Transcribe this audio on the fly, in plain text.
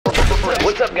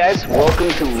What's up, guys? Welcome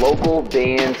to local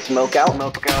band Smokeout.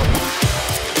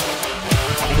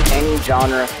 Any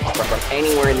genre from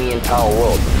anywhere in the entire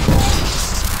world.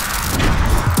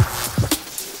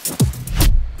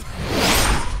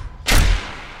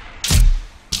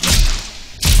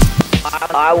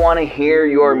 I want to hear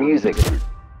your music.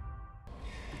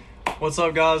 What's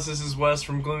up, guys? This is Wes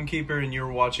from Gloomkeeper, and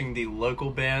you're watching the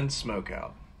local band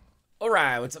Smokeout.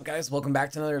 Alright, what's up, guys? Welcome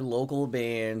back to another local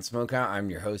band Smokeout. I'm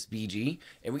your host, BG,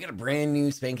 and we got a brand new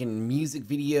spanking music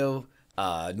video,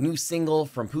 new single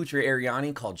from Putri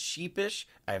Ariani called Sheepish.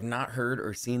 I have not heard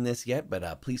or seen this yet,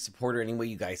 but please support her any way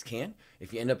you guys can.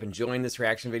 If you end up enjoying this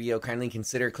reaction video, kindly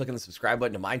consider clicking the subscribe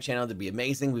button to my channel. That'd be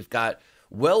amazing. We've got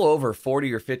well over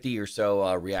 40 or 50 or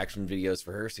so reaction videos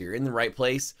for her, so you're in the right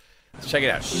place. Let's check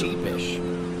it out. Sheepish.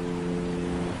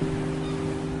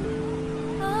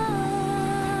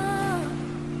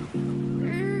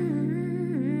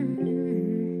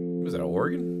 Was that an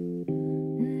organ?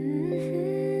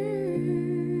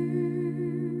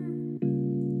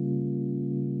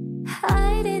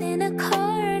 Hiding in a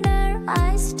corner,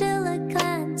 eyes still a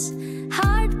glance,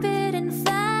 heart beating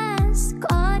fast,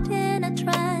 caught in a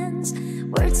trance.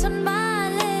 Words on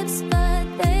my lips, but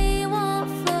they won't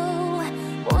flow.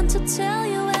 Want to tell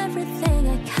you everything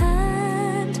I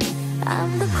can't.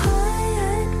 I'm the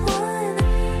quiet one.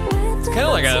 It's kind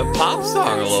of like a pop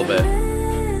song a little bit.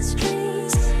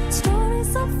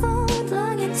 Stories unfold,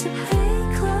 longing to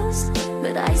be close,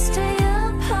 but I stay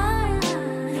apart,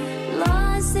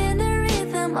 lost in the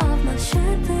rhythm of my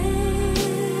sheepish.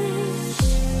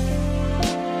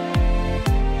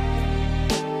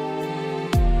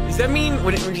 Does that mean,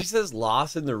 when she says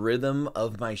lost in the rhythm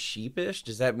of my sheepish,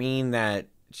 does that mean that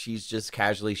she's just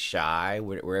casually shy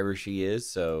wherever she is,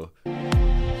 so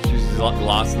she's just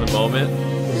lost in the moment?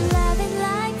 Loving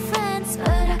like friends, but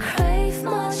I crave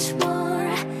much more.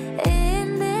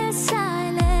 In this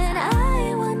silent,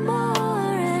 I want more.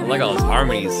 I like all those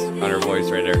harmonies on her voice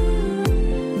right there.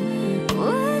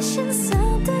 Wishing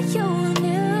someday you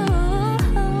knew.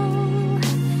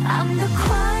 I'm the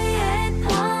quiet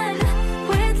one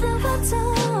with love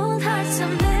untold, hearts of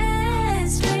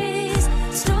mysteries,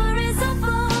 stories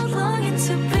unfold, longing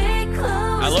to be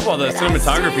close. I love all the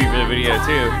cinematography for the video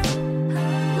too.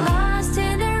 Lost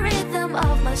in the rhythm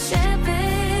of my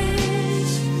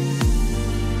sheepish,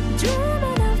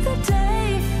 dreaming of the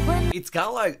day when It's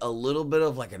got like a little bit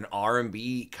of like an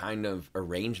R&B kind of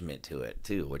arrangement to it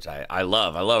too, which I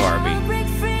love. I love I'll R&B. break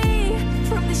free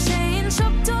from the chains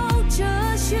of don't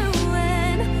just you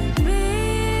and me.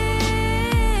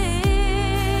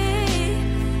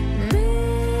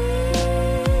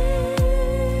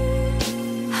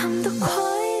 I'm the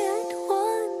quiet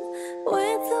one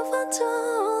with the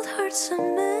untold hearts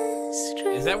and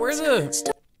mysteries. Is that where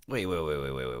the... Wait.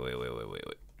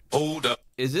 Hold up.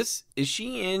 Is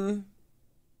she in...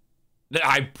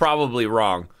 I'm probably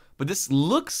wrong, but this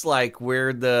looks like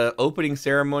where the opening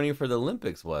ceremony for the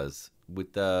Olympics was,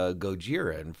 with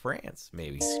Gojira in France,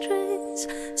 maybe. Stories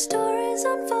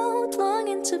unfold,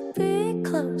 longing to be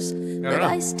close, but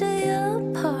I stay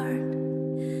apart,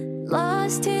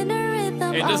 lost in a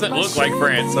rhythm. It doesn't look like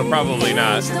France, so probably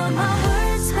not. Just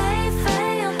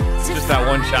that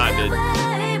one shot did.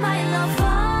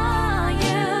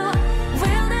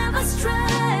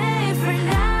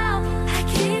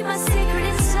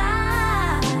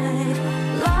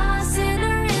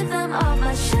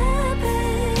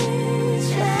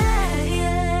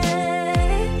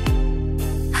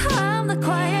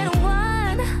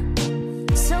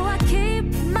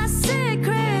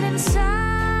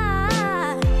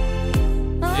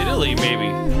 Italy,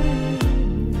 maybe.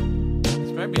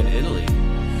 This might be in Italy.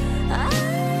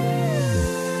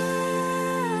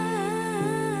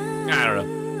 I don't know,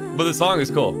 but the song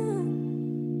is cool.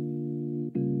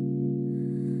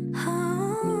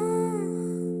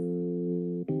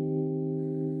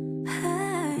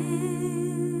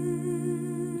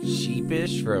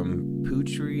 Sheepish from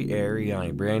Putri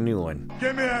Ariani, brand new one.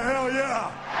 Give me a hell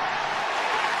yeah.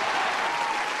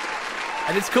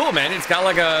 And it's cool, man. It's got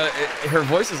like her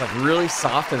voice is like really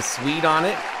soft and sweet on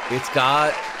it. It's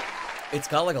got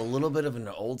like a little bit of an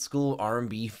old school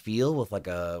R&B feel with like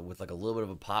a little bit of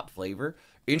a pop flavor.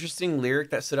 Interesting lyric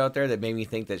that stood out there that made me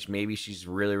think that maybe she's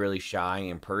really shy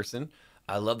in person.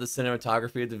 I love the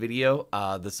cinematography of the video.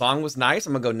 The song was nice.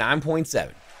 I'm gonna go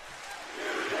 9.7.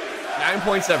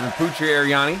 9.7. Putri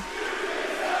Ariani,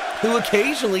 who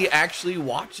occasionally actually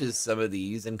watches some of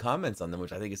these and comments on them,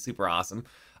 which I think is super awesome.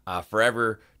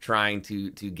 Forever trying to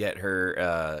get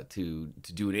her to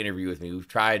do an interview with me. We've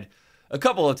tried a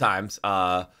couple of times.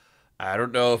 I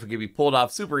don't know if it can be pulled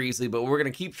off super easily, but we're gonna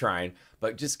keep trying.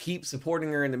 But just keep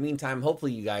supporting her in the meantime.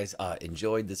 Hopefully you guys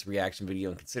enjoyed this reaction video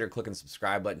and consider clicking the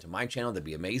subscribe button to my channel. That'd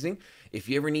be amazing. If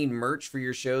you ever need merch for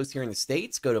your shows here in the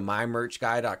States, go to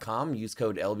mymerchguy.com. Use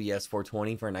code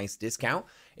LBS420 for a nice discount.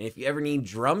 And if you ever need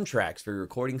drum tracks for your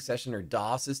recording session or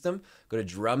DAW system, go to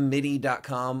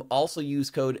drummidi.com. Also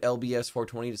use code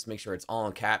LBS420. Just make sure it's all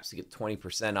in caps to get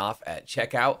 20% off at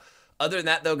checkout. Other than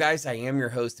that, though, guys, I am your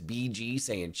host, BG,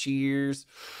 saying cheers.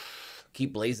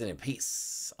 Keep blazing in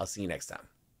peace. I'll see you next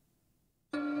time.